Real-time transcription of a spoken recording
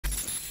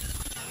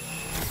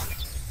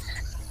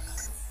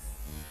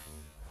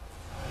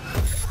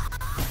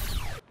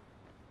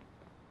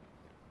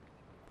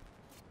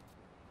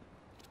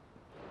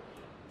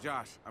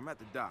Josh, I'm at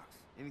the docks.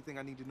 Anything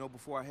I need to know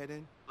before I head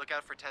in? Look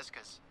out for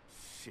Tezcas.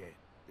 Shit.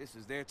 This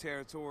is their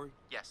territory?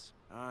 Yes.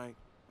 Alright.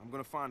 I'm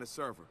gonna find a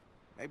server.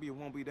 Maybe it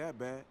won't be that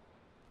bad.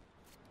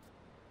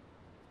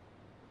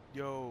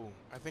 Yo,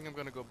 I think I'm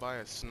gonna go buy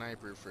a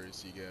sniper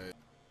first, you guys.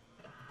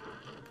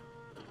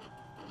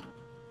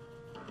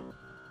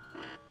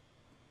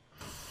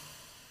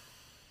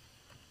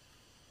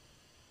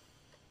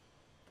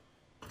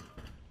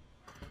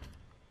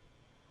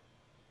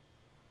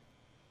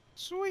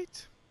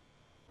 Sweet.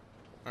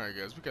 Alright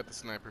guys, we got the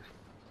sniper.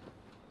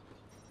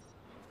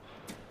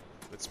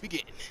 Let's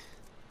begin.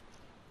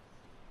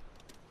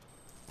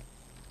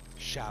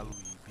 Shall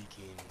we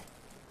begin?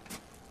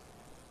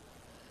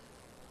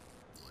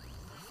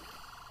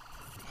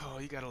 Oh,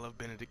 you gotta love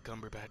Benedict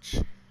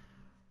Cumberbatch.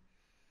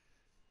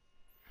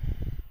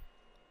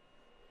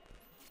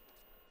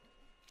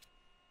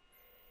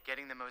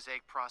 Getting the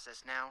mosaic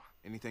processed now.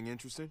 Anything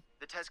interesting?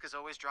 The Tezcas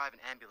always drive an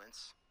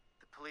ambulance.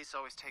 The police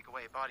always take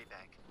away a body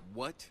bag.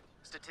 What?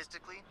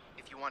 Statistically,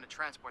 if you want to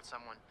transport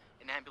someone,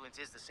 an ambulance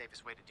is the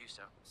safest way to do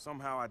so.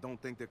 Somehow I don't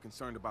think they're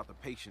concerned about the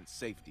patient's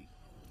safety.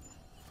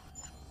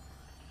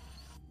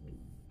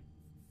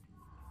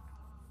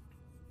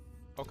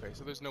 Okay,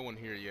 so there's no one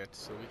here yet,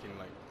 so we can,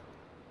 like,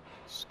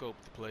 scope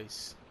the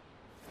place.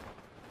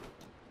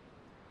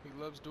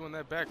 He loves doing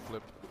that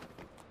backflip.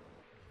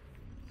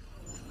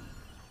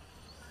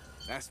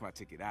 That's my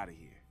ticket out of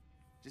here.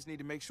 Just need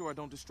to make sure I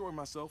don't destroy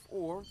myself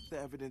or the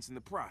evidence in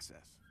the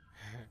process.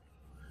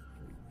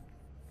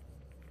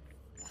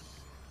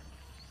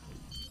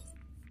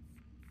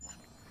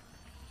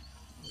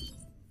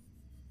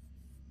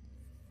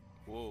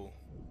 Whoa.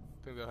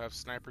 Think they'll have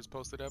snipers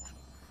posted up?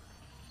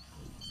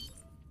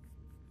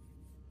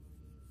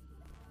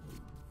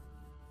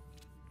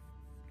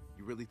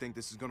 You really think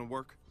this is gonna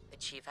work? The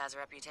chief has a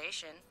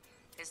reputation.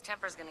 His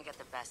temper's gonna get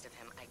the best of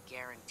him, I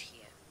guarantee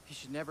it. He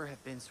should never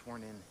have been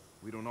sworn in.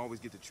 We don't always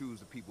get to choose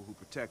the people who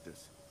protect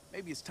us.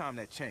 Maybe it's time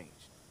that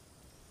changed.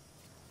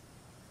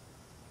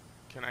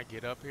 Can I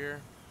get up here?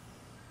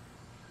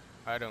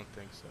 I don't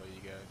think so,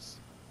 you guys.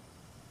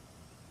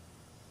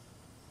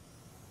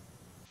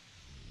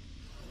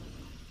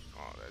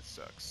 Oh, that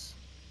sucks.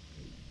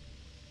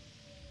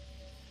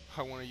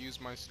 I want to use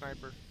my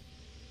sniper.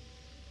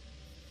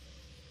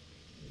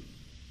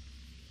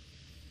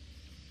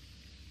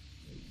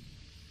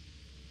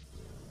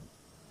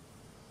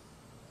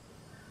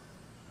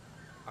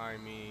 I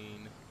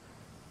mean...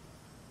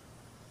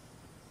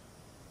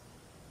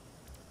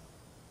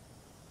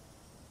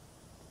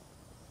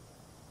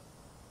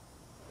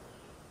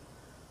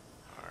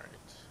 Alright.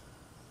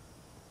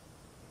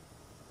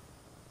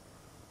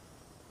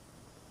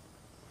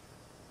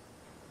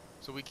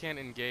 So we can't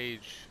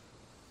engage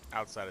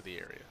outside of the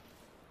area.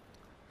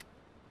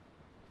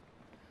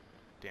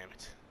 Damn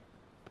it.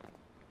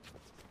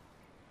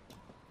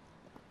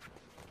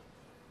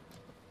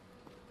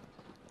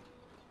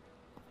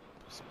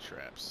 Put some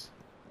traps.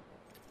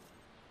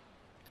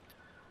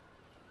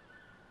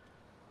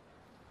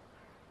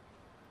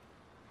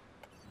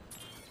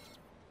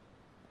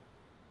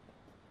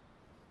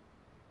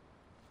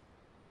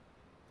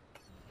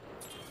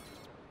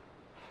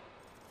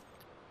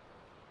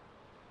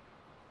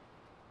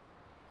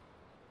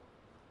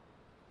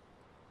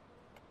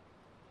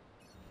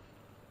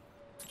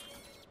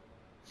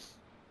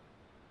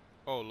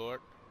 Oh Lord.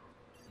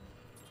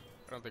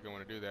 I don't think I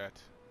want to do that.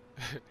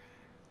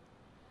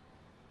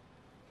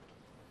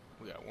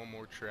 We got one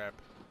more trap.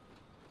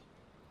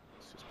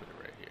 Let's just put it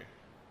right here.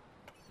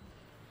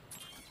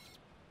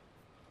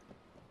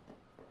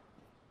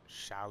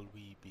 Shall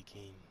we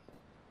begin?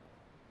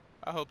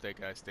 I hope that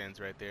guy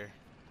stands right there.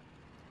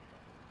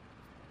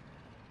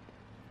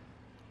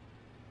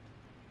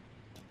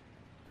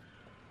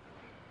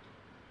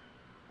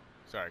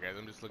 Sorry guys,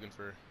 I'm just looking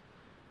for...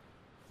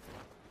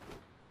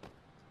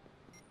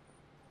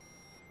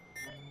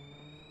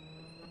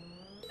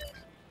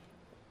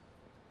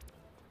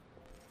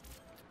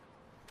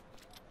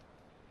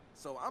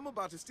 So I'm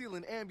about to steal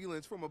an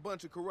ambulance from a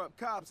bunch of corrupt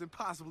cops and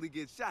possibly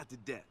get shot to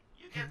death.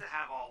 You get to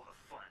have all the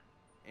fun.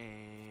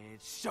 And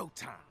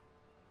showtime.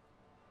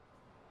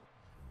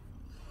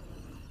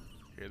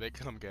 Here they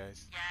come,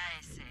 guys. Yeah,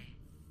 I see.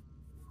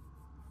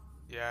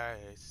 Yeah,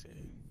 I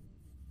see.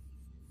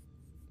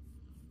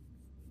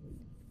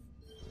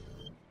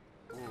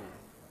 Ooh.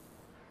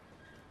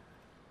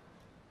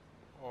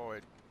 Oh,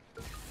 it...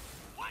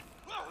 What?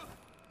 Whoa!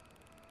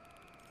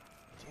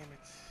 Damn it.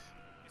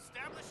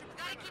 Establish a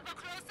Gotta perimeter. keep a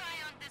close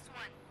eye on this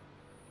one.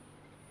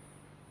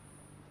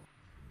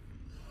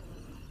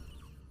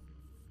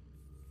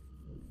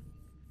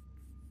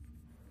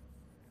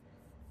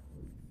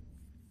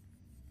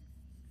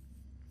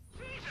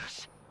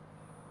 Jesus!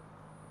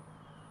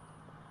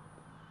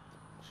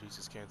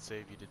 Jesus can't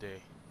save you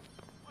today.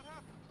 What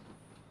happened?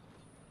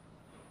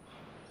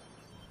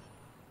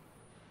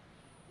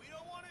 We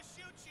don't want to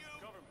shoot you!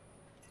 Government,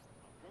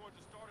 I'm going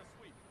to start a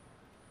sweep.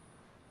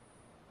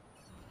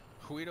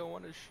 We don't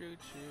want to shoot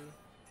you.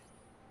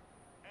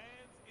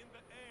 Hands in the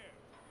air.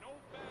 No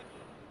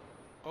bagging.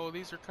 Oh,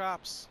 these are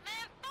cops.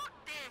 Man, fuck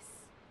this!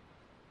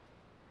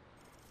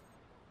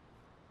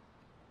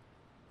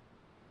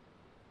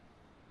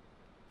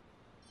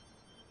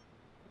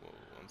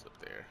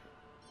 there.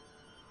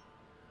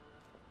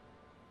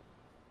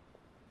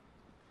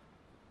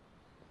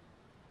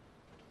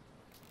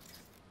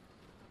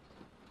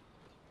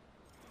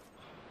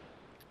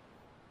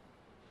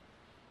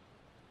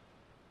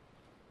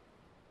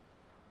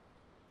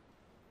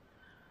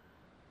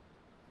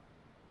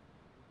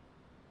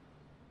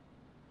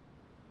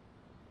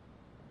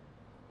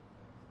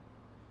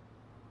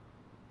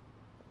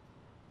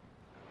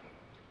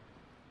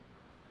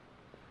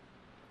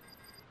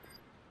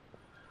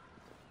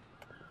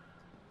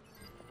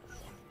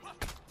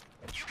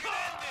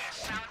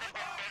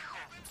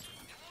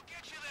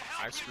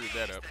 I screwed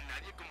that up.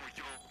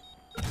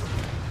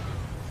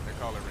 They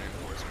call it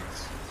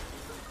reinforcements.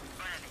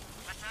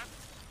 What's up?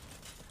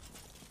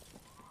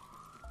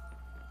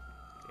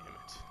 Damn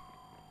it.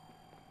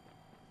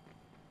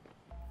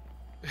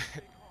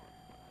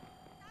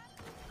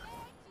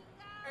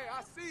 Hey,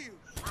 I see you.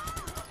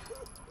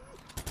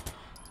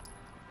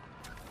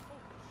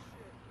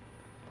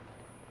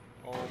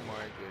 Oh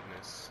my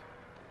goodness.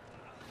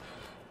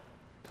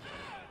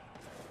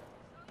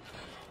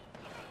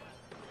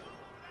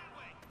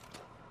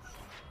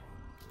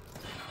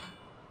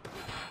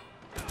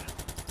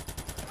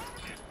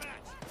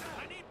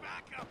 I need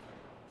backup!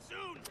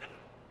 Soon!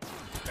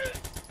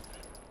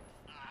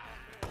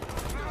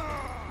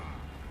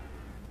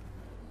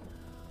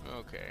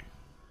 Okay.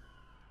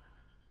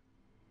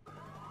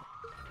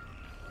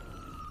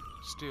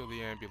 Steal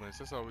the ambulance.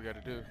 That's all we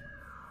gotta do.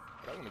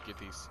 But I wanna get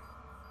these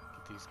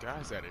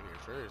guys out of here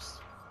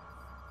first.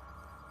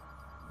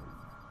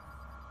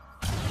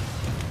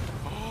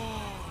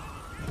 Oh,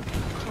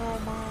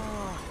 come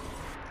on!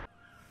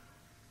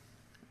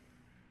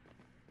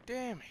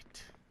 Damn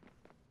it!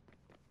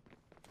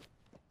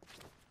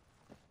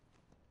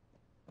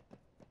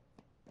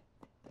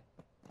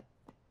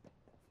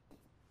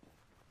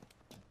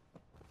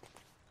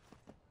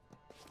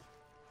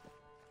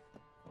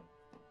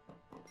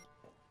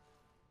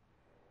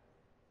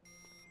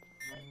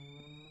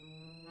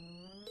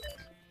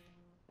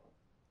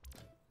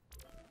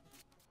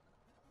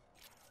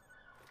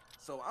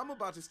 So I'm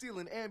about to steal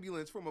an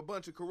ambulance from a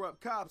bunch of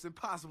corrupt cops and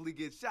possibly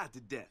get shot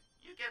to death.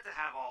 You get to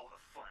have all the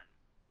fun.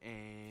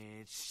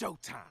 And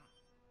showtime.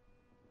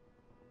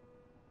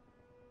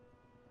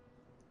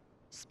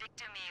 Speak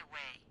to me,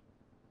 Wei.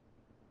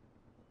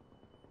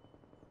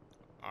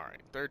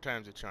 Alright, third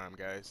time's a charm,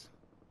 guys.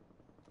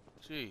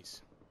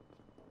 Jeez.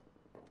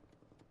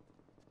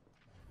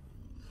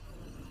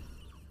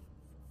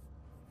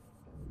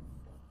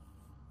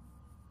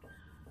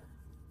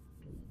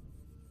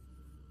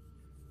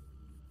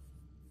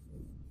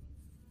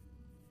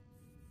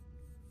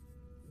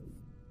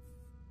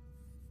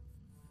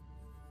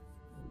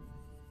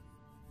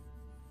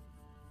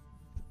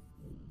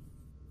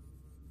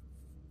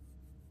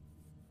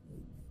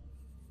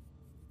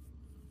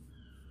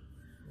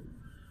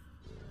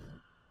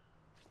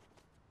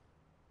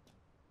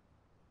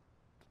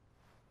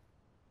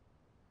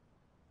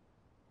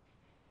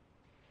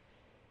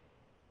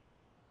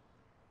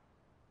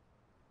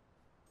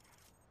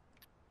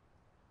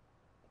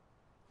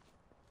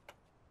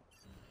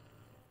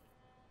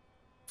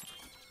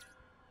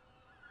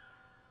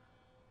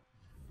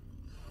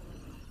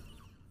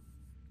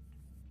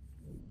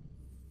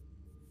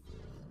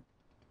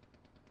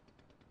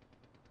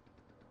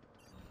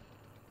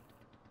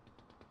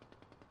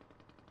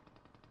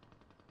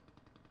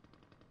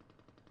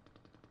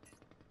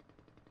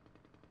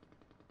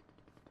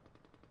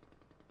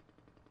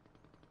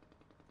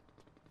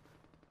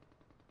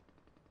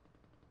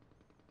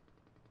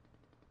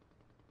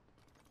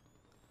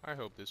 I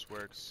hope this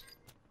works.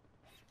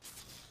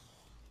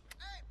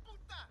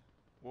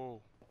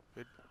 Whoa,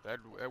 that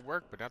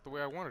worked, but not the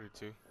way I wanted it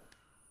to.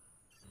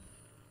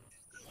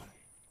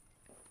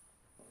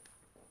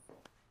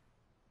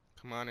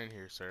 Come on in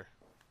here, sir.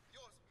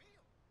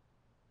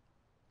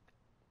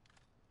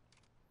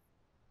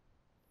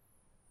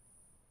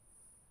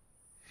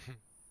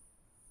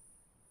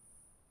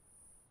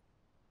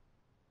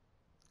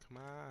 Come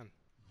on.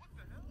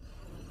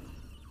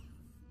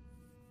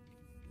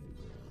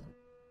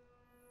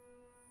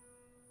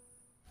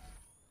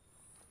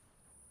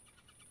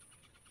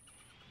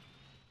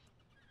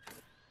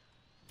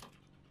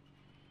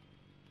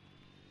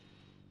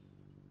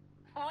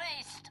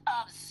 Waste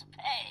of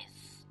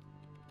space.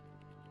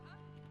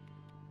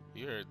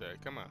 You heard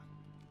that. Come on.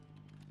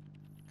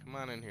 Come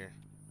on in here.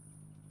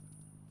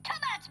 Come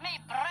at me,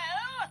 bro!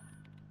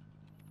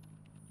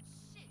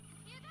 Shit,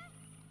 you hear that?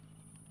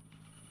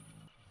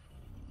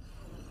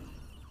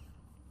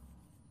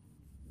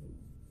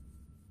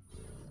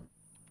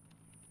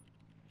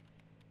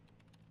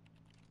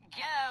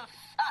 Go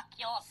fuck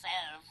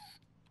yourself.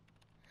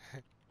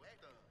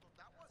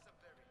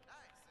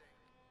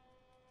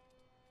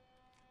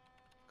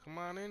 Come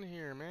on in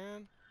here,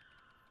 man.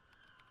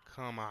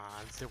 Come on.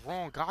 It's the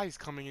wrong guy's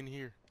coming in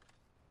here.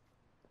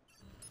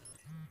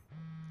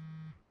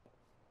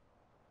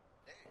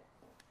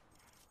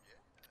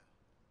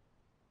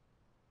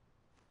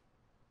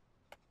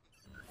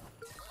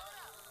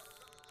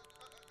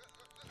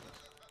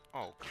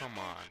 Oh, come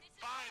on. This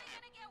is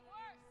gonna get worse.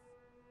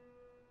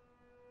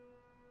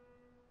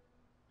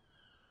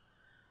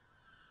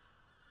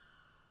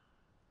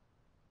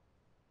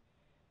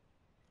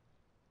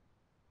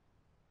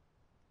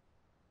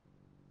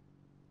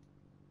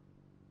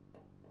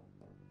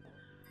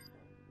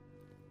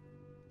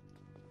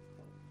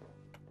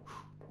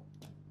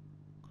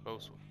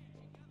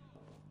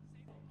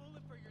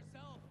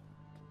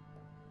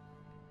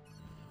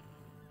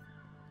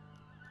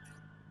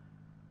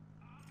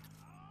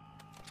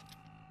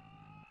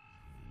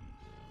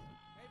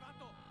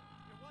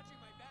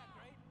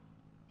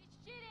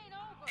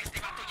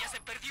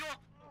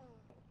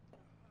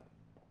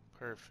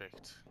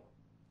 Perfect.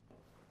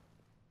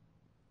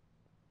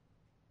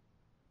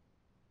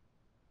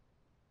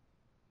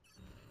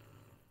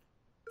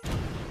 We'll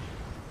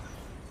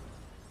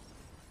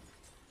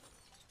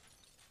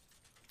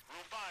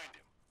find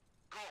him.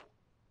 Go.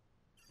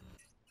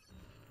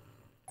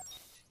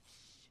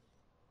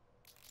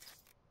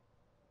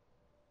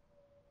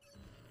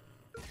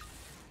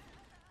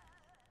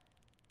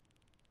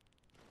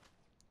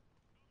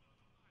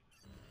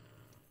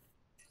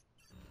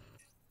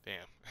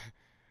 Damn.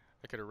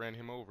 I could have ran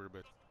him over,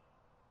 but...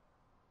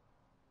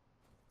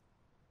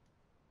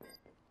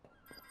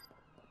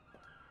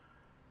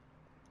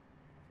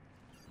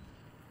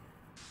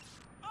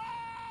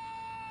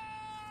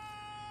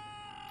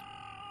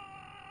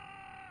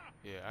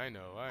 Yeah, I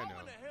know. How in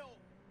the hell?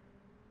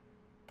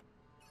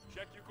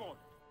 Check your corner.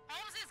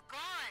 Holmes is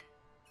gone!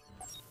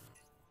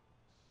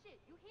 Shit,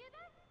 you hear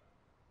that?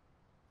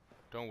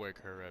 Don't wake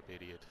her up,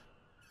 idiot.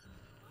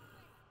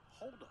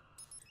 Hold up.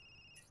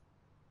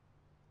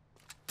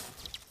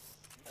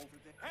 Over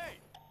there. Hey!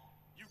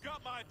 You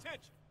got my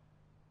attention.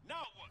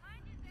 Now what?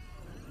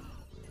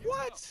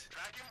 What?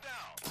 Track him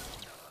down.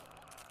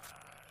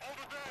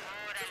 Over there.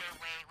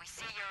 Órale, way, we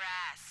see your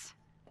ass.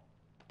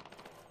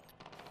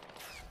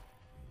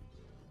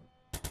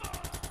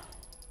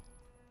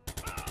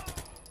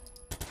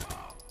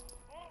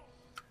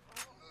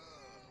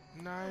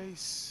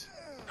 Nice.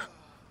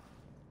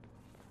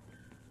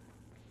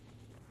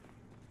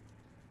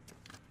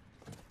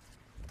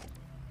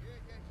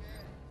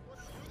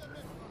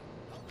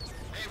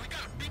 Hey, we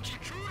got a big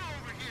intruder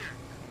over here.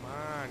 Come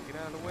on, get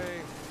out of the way.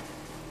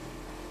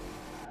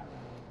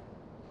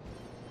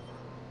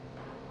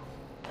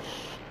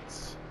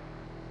 Shit.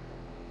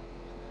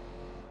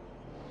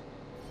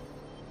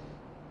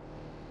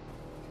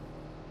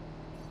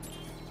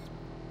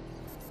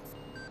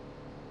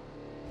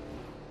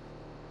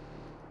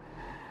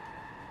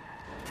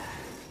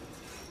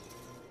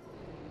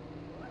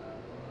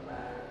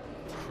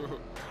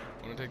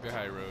 I'm gonna take the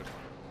high road.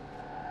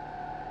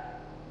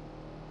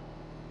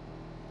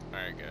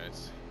 Alright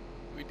guys,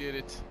 we did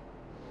it.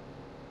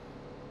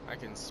 I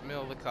can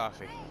smell the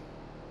coffee.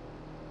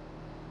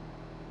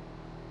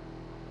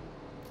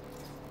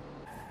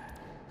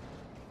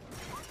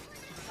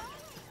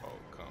 Oh,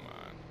 come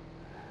on.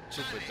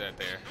 Who put that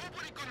there?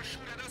 Nobody gonna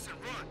shoot at us and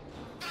run.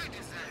 Find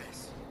his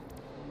ass.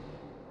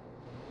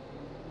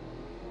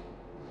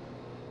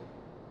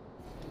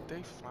 Did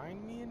they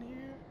find me in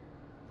here?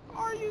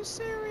 Are you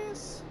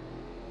serious?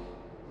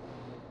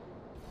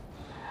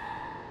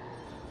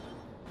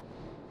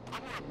 I'm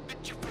gonna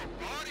bet you for a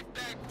body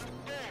bag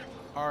football.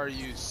 Are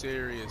you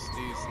serious,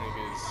 these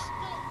niggas?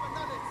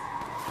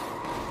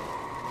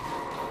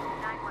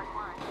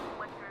 911,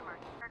 what's your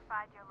emergency?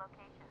 Certified your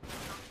location.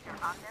 Police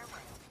are on their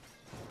way.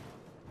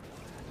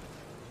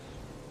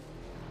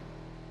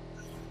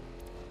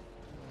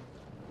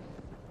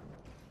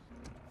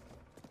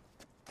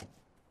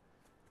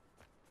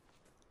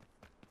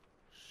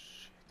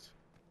 Shit.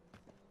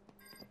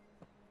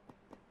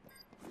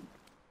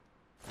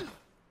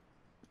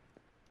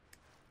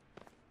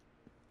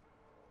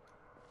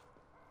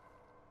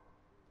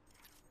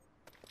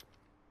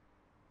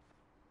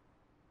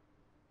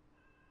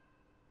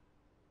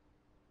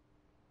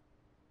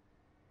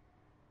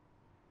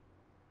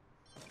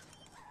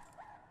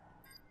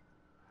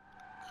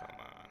 Come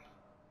on.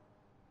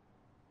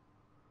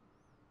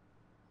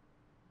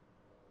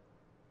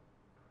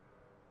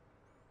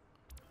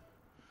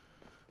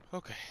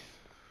 Okay.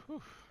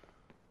 Whew.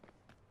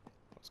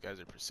 Those guys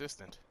are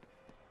persistent.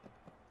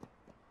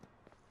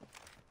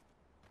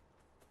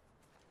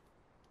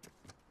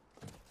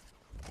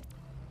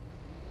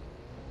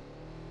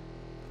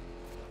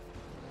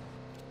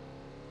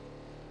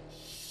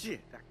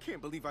 Shit, I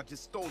can't believe I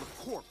just stole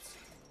a corpse.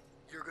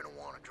 You're gonna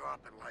want to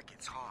drop it like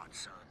it's hot,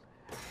 son.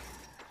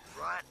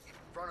 Right in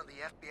front of the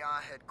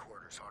FBI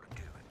headquarters ought to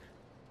do it.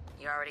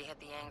 You already hit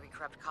the angry,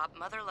 corrupt cop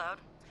mother load.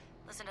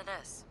 Listen to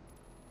this.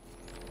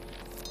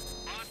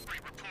 Osprey,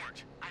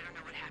 report. I don't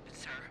know what happened,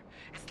 sir.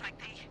 It's like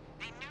they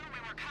knew we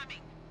were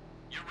coming.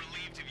 You're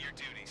relieved of your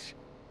duties.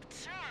 But,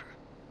 sir.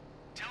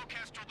 Tell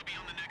Kestrel to be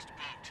on the next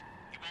boat.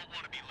 He won't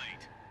want to be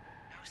late.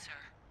 No, sir.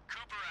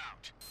 Cooper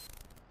out.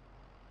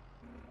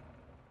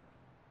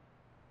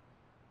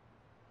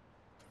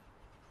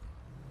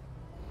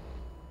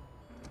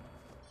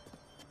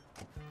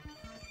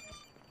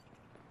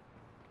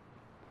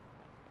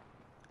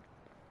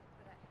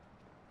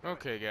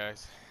 Okay,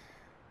 guys.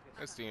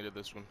 That's the end of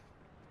this one.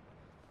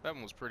 That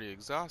one was pretty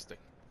exhausting.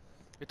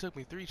 It took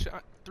me three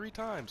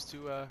times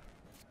to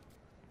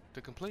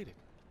complete it.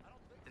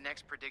 The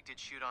next predicted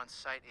shoot on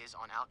site is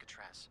on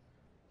Alcatraz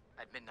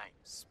at midnight.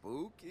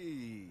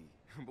 Spooky.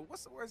 But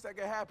what's the worst that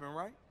could happen,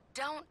 right?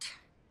 Don't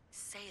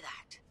say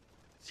that.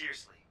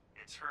 Seriously,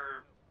 it's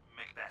her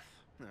Macbeth.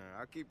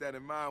 I'll keep that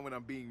in mind when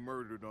I'm being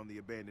murdered on the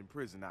abandoned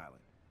prison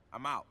island.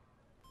 I'm out.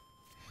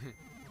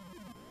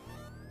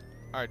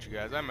 Alright, you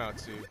guys, I'm out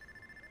too.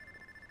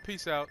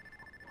 Peace out.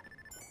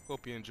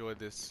 Hope you enjoyed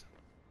this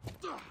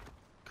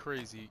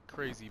crazy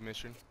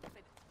mission.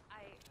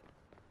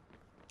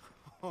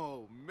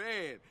 Oh,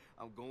 man,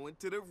 I'm going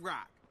to the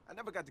Rock. I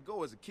never got to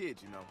go as a kid,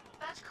 you know.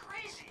 That's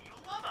crazy. You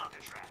love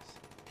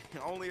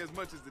Alcatraz. Only as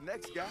much as the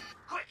next guy.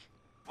 Quick,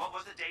 what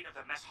was the date of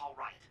the mess hall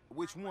riot?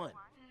 Which one?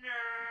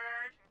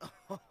 Nerd.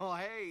 Oh,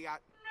 hey, Nerd.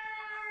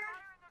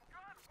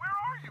 Where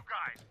are you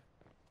guys?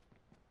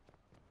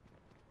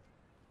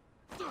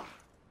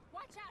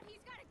 Watch out,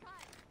 he's got a gun.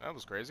 That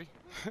was crazy.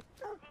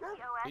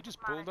 CCOS He just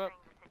pulled up, monitoring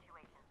the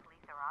situation. Police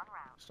are en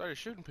route. started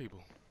shooting people.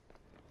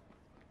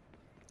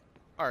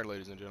 Alright,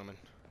 ladies and gentlemen.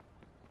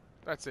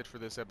 That's it for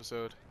this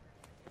episode.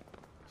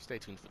 Stay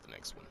tuned for the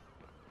next one.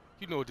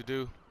 You know what to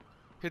do.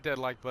 Hit that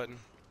like button.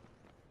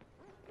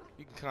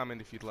 You can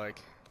comment if you'd like.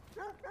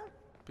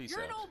 Peace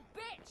You're out. an old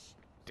bitch.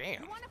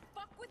 Damn. You wanna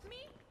fuck with me?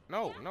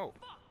 No, Yeah, no.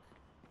 fuck.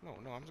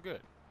 No, I'm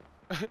good.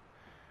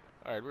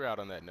 Alright, we're out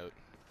on that note.